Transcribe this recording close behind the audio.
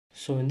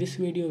So in this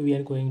video we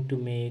are going to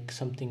make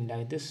something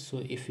like this.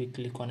 So if we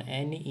click on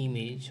any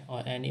image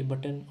or any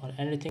button or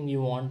anything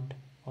you want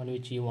on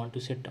which you want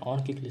to set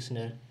on click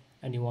listener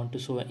and you want to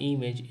show an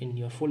image in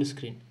your full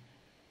screen.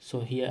 So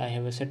here I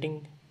have a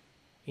setting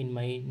in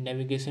my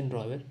navigation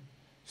drawer.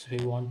 So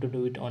if you want to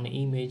do it on an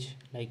image,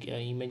 like an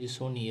image is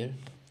shown here,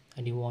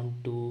 and you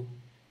want to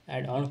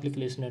add on click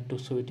listener to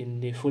show it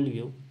in the full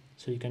view,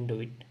 so you can do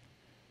it.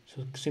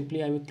 So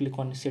simply I will click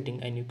on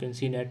setting and you can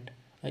see that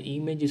an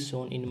image is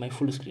shown in my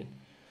full screen.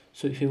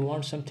 So if you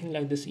want something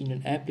like this in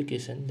an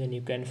application, then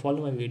you can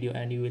follow my video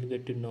and you will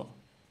get to know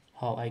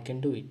how I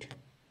can do it.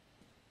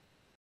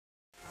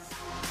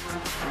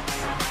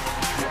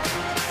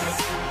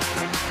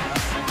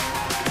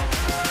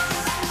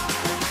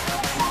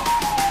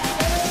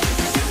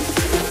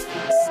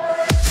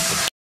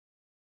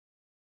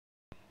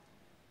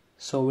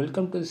 So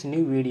welcome to this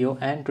new video,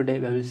 and today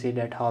we will see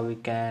that how we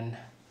can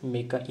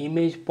make an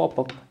image pop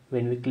up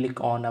when we click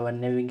on our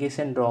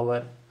navigation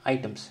drawer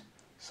items.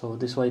 So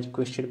this was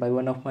requested by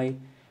one of my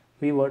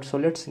viewers, so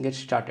let's get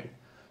started.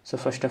 So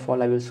first of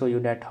all I will show you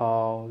that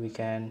how we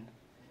can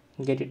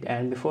get it,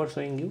 and before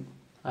showing you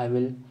I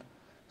will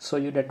show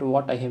you that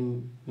what I have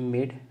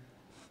made.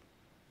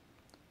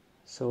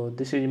 So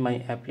this is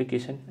my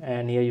application,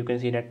 and here you can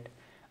see that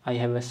I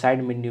have a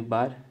side menu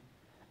bar,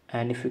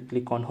 and if you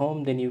click on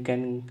home then you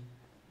can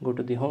go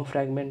to the home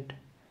fragment,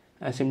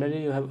 and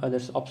similarly you have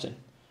others option.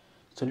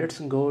 So let's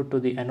go to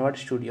the Android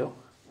Studio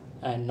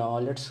and now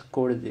let's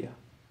code there.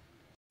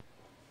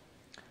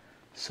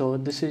 So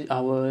this is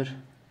our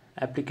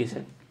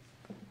application,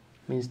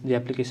 means the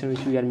application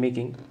which we are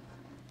making,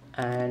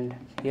 and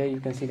here you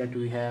can see that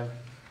we have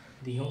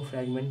the home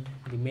fragment,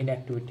 the main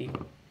activity,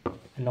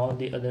 and all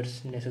the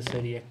others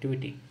necessary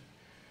activity.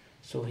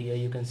 So here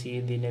you can see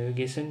the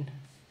navigation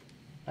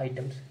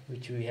items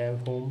which we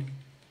have home,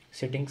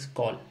 settings,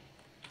 call.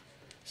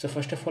 So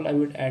first of all I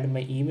would add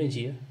my image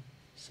here.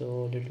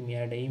 So let me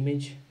add an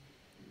image.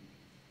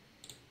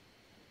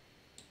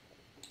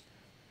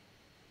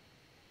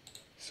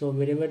 So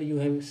wherever you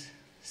have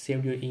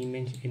saved your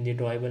image in the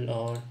drawable,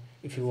 or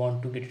if you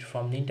want to get it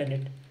from the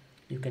internet,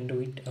 you can do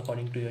it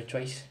according to your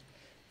choice,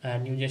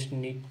 and you just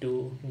need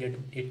to get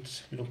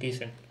its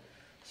location.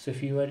 So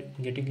if you are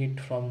getting it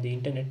from the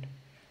internet,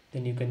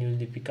 then you can use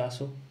the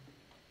Picasso,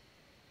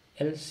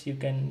 else you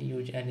can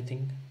use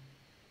anything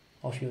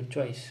of your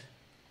choice.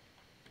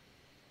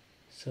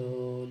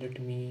 So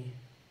let me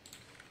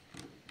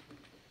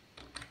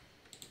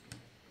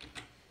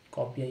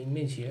copy an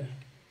image here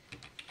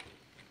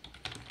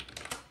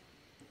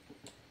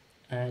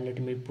and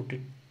let me put it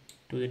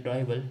to the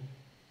drawable.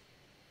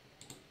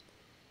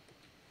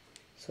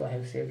 So I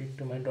have saved it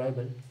to my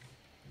drawable,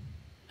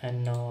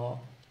 and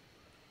now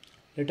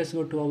let us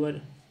go to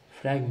our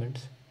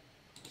fragments.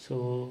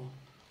 So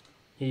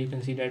here you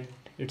can see that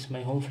it's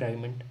my home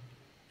fragment,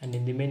 and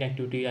in the main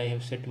activity I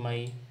have set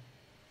my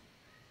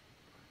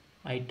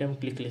item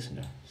click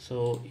listener.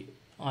 So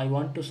I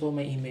want to show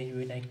my image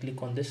when I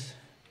click on this.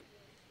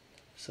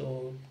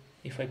 So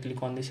if I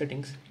click on the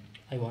settings,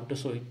 I want to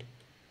show it.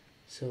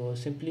 So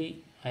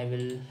simply I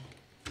will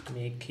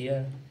make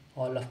here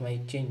all of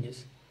my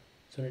changes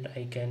so that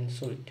I can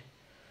show it.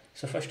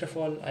 So first of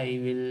all I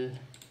will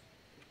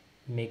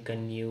make a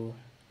new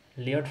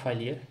layout file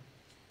here.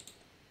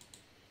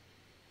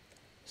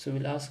 So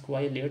we'll ask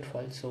why layout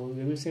file. So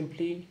we will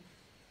simply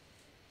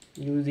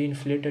use the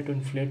inflator to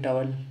inflate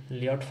our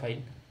layout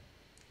file,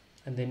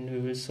 and then we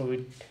will show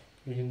it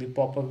using the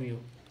pop-up view.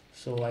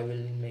 So I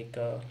will make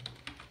a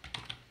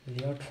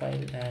layout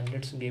file and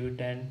let's give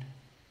it an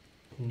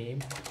name.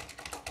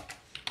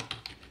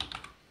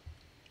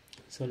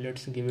 So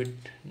let's give it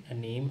a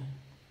name,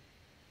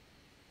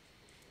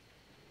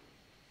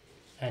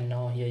 and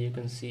now here you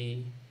can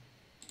see,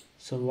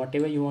 so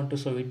whatever you want to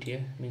show it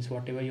here, means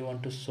whatever you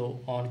want to show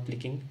on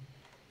clicking,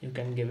 you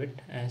can give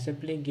it, and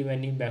simply give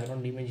any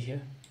background image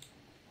here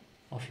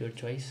of your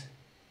choice,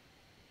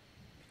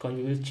 because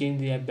you will change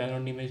the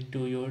background image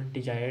to your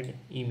desired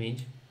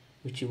image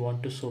which you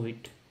want to show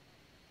it.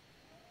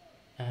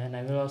 And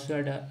I will also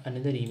add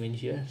another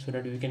image here so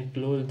that we can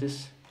close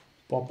this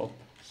pop-up.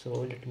 So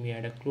let me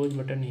add a close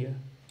button here,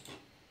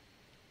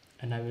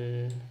 and I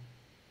will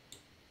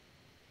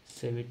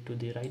save it to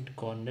the right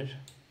corner.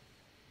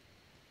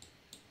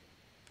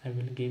 I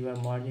will give a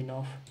margin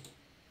of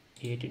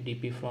 8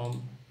 dp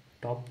from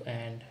top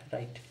and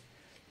right,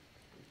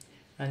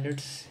 and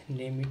let's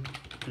name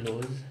it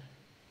close,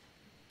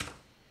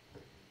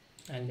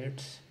 and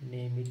let's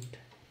name it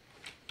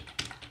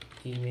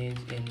image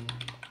in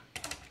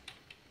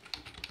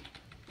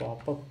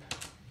pop-up.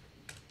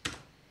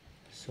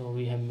 So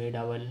we have made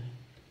our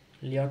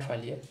layout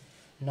file here.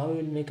 Now we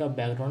will make a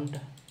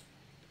background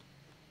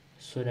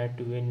so that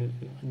when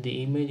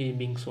the image is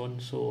being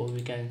shown, so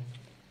we can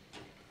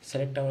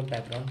select our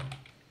background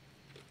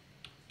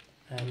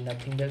and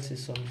nothing else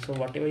is shown. So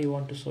whatever you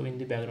want to show in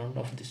the background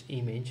of this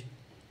image,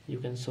 you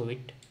can show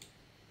it.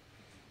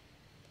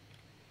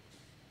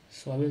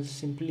 So I will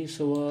simply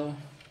show a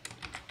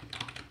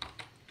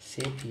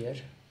shape here,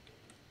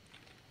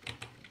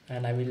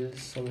 and I will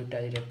show it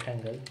as a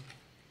rectangle.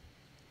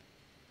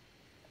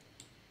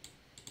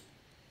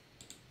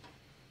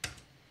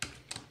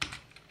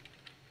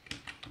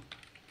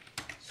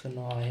 So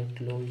now I have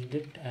closed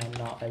it, and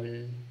now I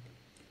will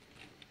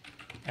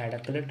add a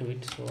color to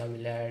it. So I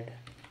will add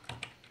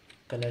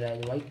color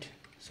as white,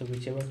 so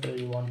whichever color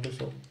you want to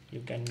show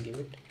you can give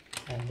it.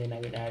 And then I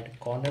will add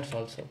corners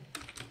also,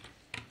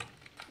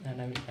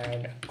 and I will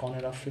add a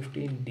corner of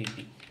 15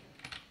 dp.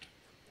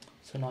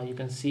 So now you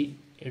can see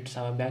it's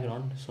our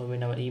background. So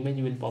when our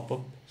image will pop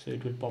up, so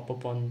it will pop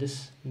up on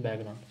this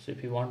background. So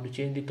if you want to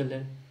change the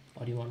color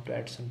or you want to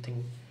add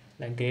something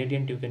like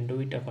gradient, you can do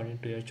it according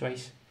to your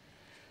choice.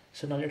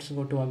 So now let's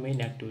go to our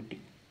main activity,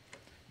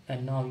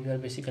 and now you are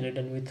basically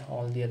done with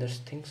all the other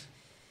things.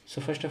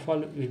 So first of all,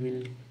 we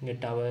will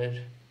get our,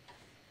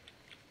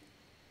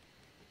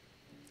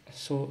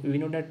 so we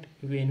know that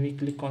when we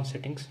click on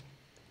settings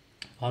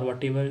or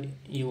whatever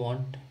you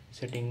want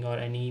setting or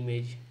any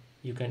image,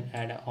 you can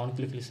add an on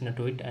click listener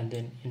to it, and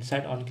then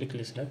inside on click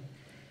listener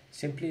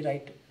simply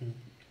write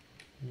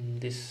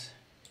this.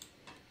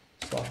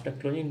 So after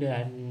closing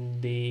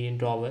the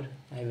drawer,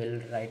 I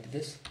will write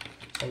this.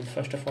 So I will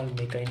first of all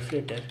make an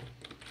inflator,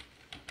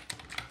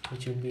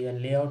 which will be a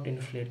layout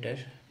inflator.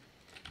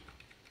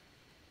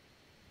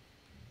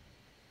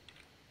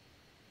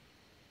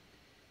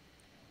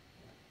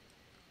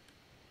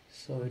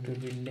 So it will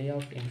be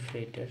layout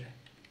inflator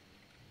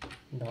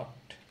dot,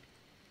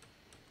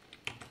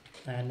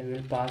 and we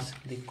will pass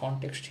the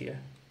context here.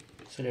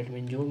 So let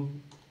me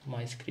zoom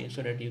my screen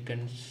so that you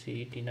can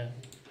see it in a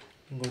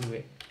good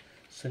way.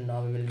 So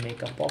now we will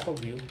make a pop-up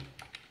view,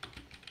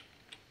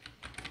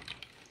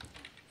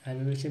 and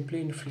we will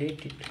simply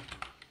inflate it.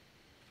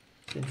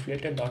 So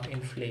inflator dot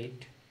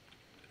inflate,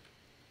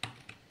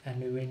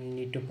 and we will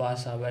need to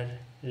pass our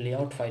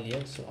layout file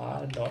here. So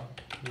r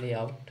dot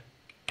layout,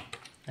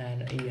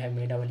 and we have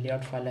made our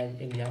layout file as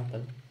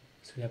example,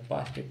 so we have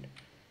passed it.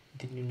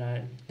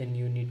 Then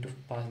you need to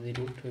pass the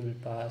root. We will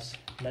pass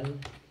null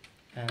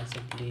and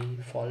simply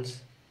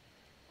false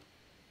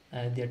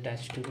as the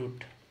attached to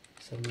root.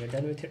 So we are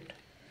done with it,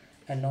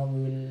 and now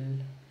we will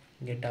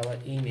get our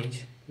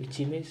image. Which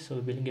image? So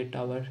we will get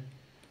our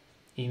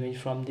image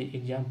from the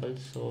example,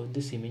 so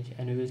this image,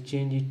 and we will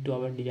change it to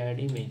our desired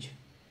image.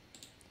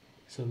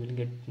 So we'll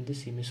get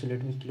this image. So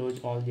let me close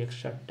all the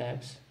extra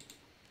tabs.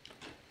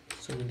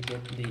 So we'll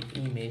get the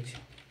image,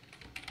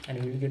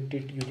 and we will get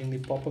it using the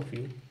pop-up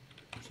view.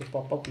 So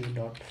pop-up view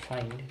dot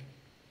find,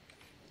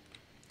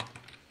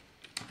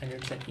 and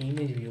it's an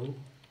image view,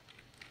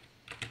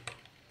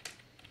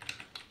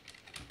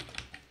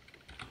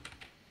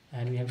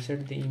 and we have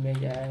set the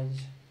image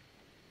as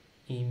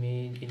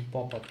image in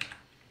pop-up.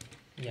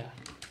 Yeah,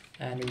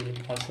 and we will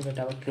also get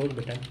our close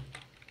button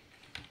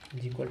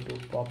is equal to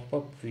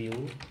pop-up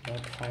view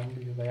dot find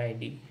view by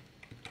id,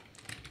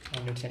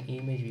 and it's an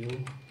image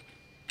view,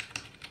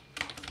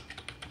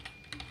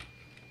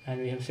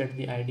 and we have set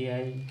the id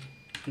as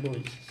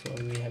close. So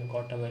we have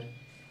got our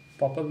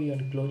pop-up view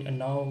and close, and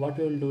now what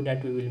we will do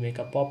that we will make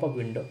a pop-up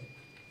window.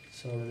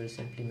 So we will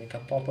simply make a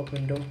pop-up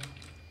window.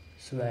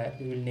 So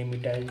we will name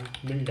it as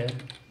builder.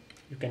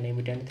 You can name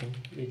it anything,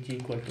 which is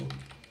equal to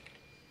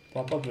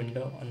pop-up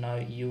window. And now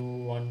you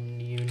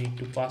need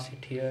to pass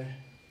it here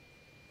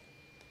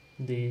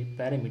the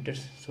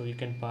parameters. So you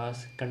can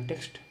pass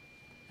context,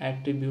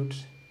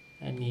 attributes,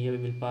 and here we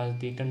will pass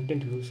the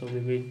content view.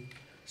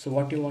 So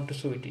what you want to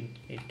show it in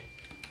it.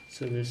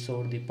 So we will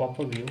show the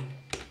pop-up view,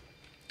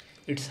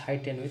 its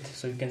height and width.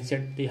 So you can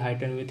set the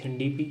height and width in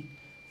dp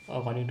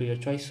according to your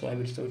choice. So I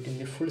will show it in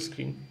the full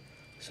screen.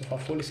 So for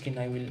full screen,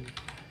 I will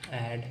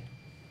add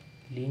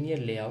linear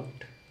layout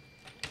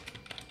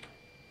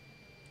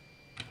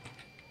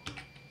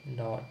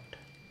dot,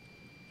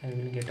 and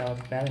we will get our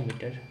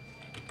parameter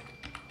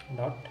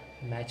dot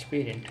match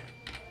parent.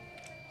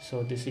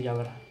 So this is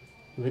our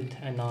width,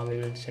 and now we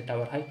will set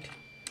our height.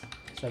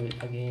 So I will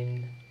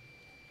again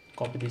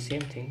copy the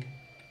same thing,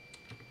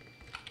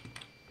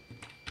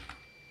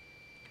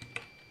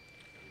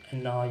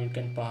 and now you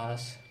can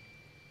pass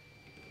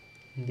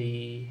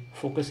the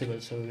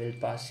focusable. So we will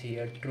pass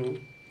here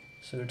true,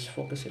 so it's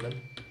focusable.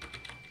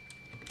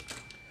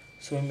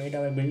 So we made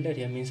our builder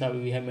here, means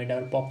we have made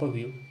our pop-up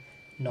view.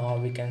 Now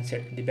we can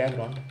set the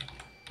background.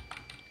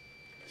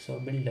 So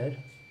builder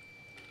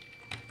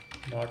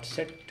dot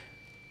set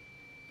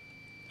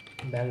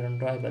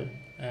background drawable,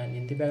 and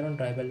in the background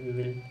drawable we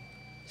will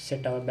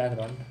set our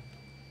background.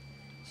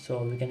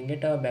 So we can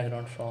get our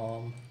background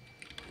from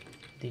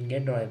the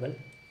get drawable.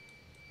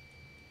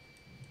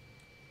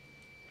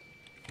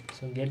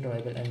 So get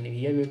drawable, and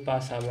here we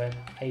pass our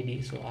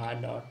id. So r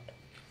dot,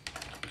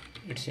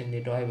 it's in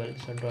the drawable.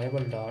 So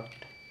drawable dot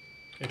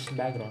its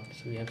background.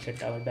 So we have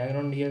set our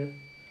background here,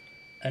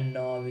 and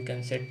now we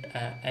can set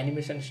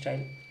animation style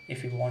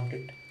if you want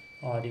it,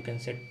 or you can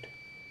set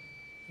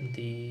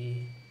the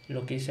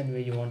location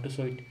where you want to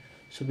show it.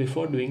 So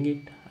before doing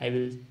it, I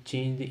will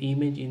change the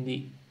image in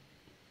the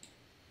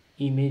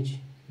image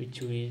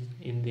which is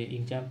in the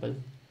example.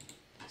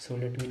 So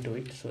let me do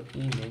it. So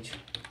image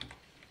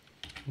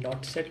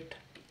dot set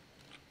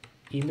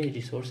image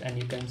resource,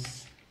 and you can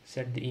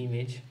set the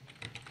image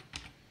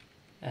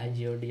as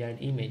your desired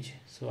image.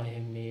 So I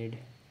have made,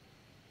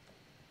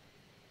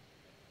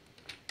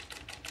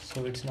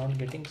 so it's not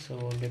getting, so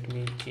let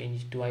me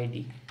change to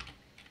id,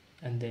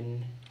 and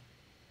then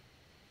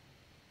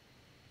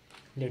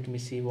let me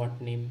see what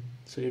name.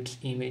 So it's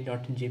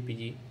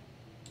image.jpg.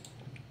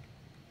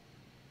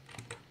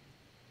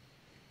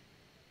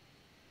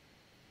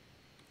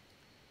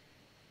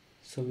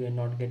 So we are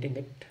not getting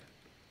it.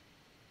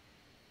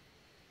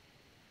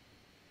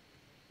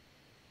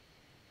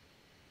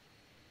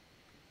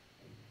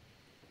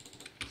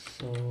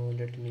 So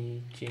let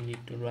me change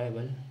it to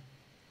rival,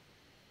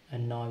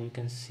 and now you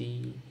can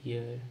see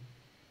here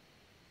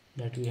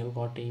that we have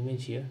got the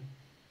image here.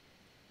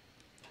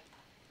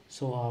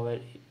 So our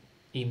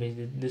image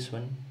is this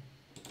one.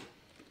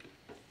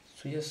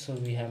 So yes, so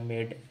we have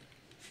made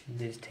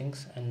these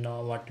things, and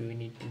now what we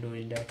need to do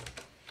is that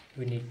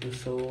we need to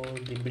show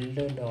the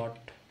builder dot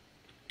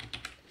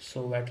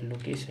show at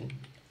location.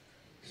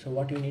 So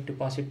what you need to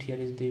pass it here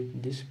is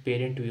this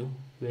parent view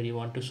where you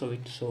want to show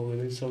it. So we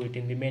will show it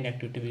in the main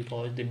activity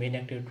because the main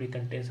activity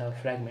contains our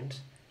fragments.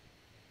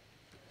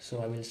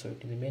 So I will show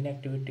it in the main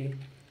activity.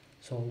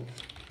 So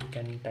you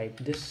can type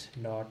this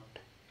dot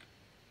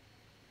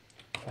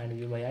find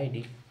view by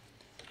id,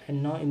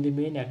 and now in the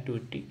main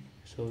activity,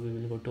 so we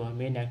will go to our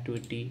main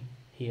activity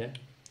here,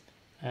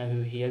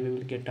 and here we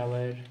will get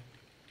our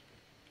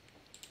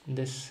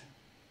this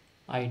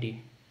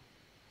id.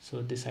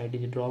 So this id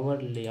is drawer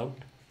layout.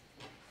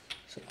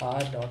 So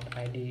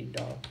r.id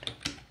dot,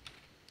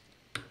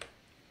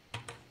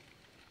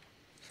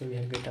 so we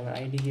have get our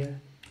id here.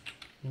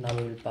 Now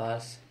we will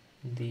pass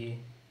the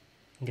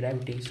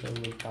gravity, so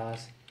we will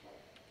pass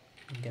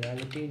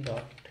gravity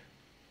dot,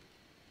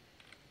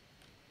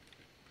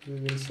 we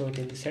will show it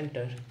in the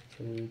center,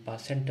 so we will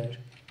pass center,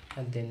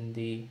 and then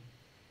the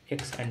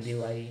x and the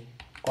y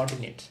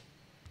coordinates.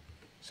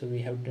 So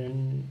we have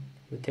done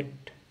with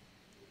it.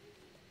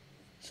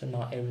 So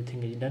now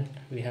everything is done.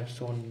 We have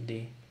shown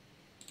the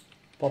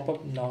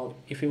pop-up. Now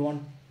if you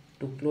want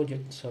to close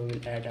it, so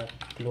we'll add a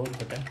close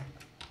button,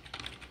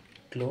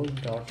 close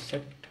dot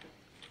set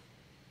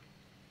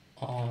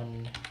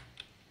on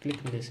click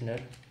listener.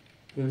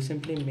 We will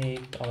simply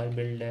make our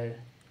builder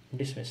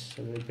dismiss.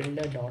 So we will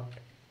builder dot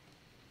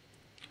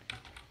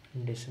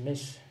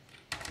dismiss.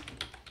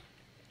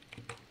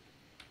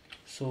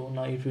 So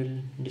now it will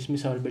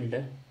dismiss our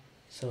builder.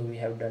 So we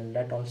have done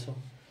that also.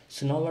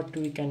 So now what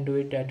we can do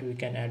it that we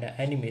can add an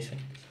animation.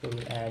 So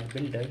we'll add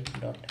builder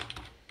dot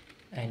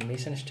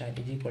animation style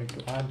is equal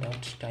to r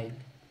dot style,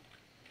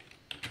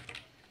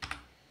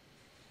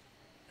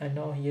 and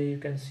now here you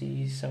can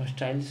see some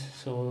styles.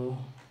 So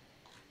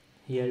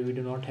here we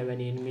do not have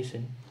any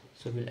animation,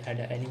 so we'll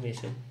add an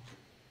animation.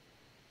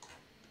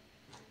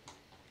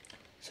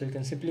 So you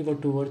can simply go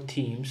to our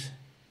themes.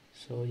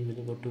 So you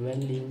will go to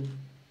value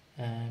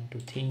and to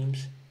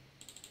themes,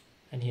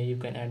 and here you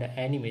can add an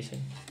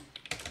animation.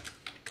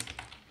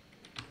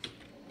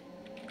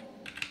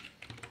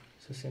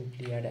 So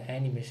simply add an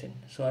animation.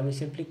 So I will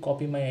simply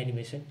copy my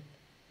animation.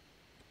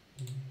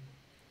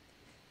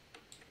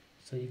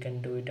 So you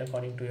can do it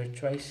according to your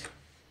choice.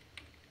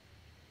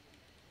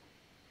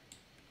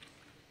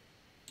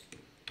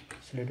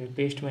 So let me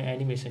paste my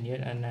animation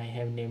here, and I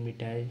have named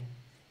it as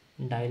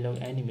dialog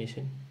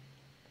animation.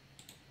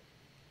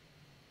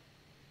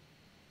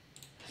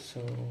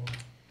 So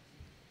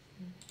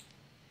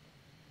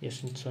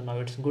yes, so now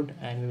it's good,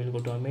 and we will go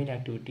to our main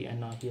activity, and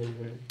now here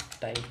we will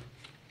type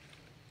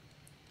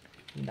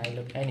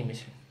dialog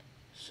animation.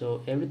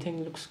 So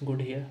everything looks good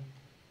here,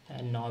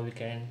 and now we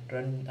can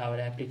run our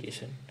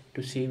application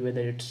to see whether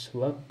it's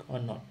work or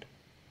not.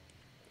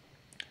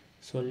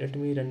 So let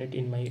me run it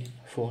in my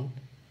phone,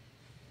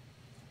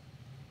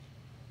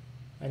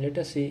 and let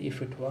us see if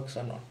it works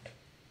or not.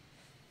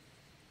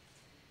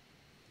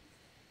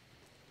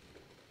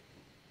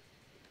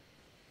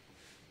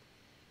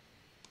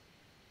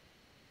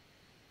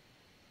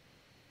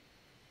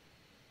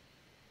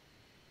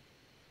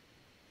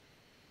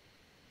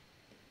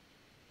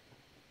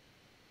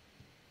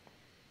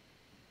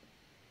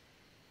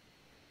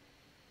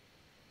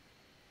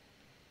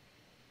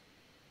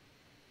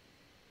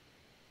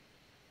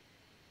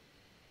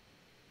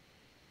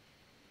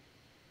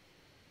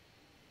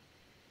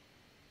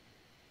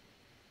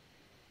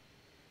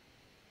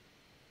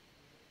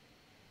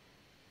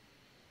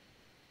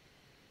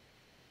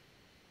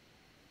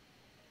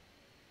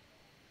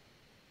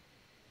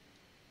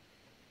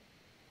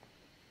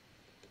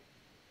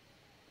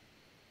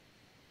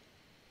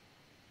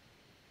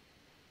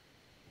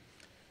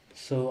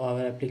 So our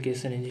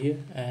application is here,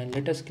 and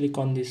let us click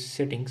on these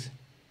settings.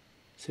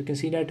 So you can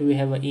see that we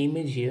have an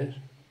image here,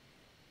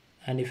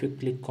 and if you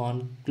click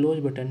on close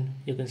button,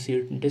 you can see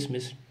it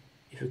dismissed.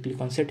 If you click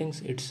on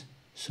settings, it's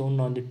shown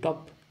on the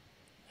top,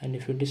 and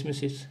if you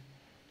dismiss it,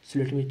 so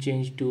let me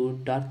change to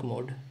dark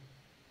mode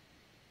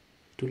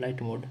to light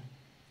mode.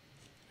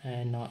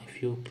 And now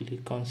if you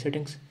click on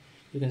settings,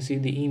 you can see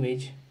the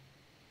image,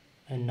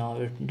 and now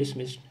it's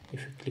dismissed.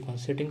 If you click on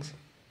settings,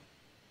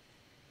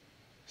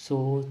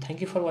 So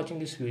thank you for watching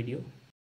this video.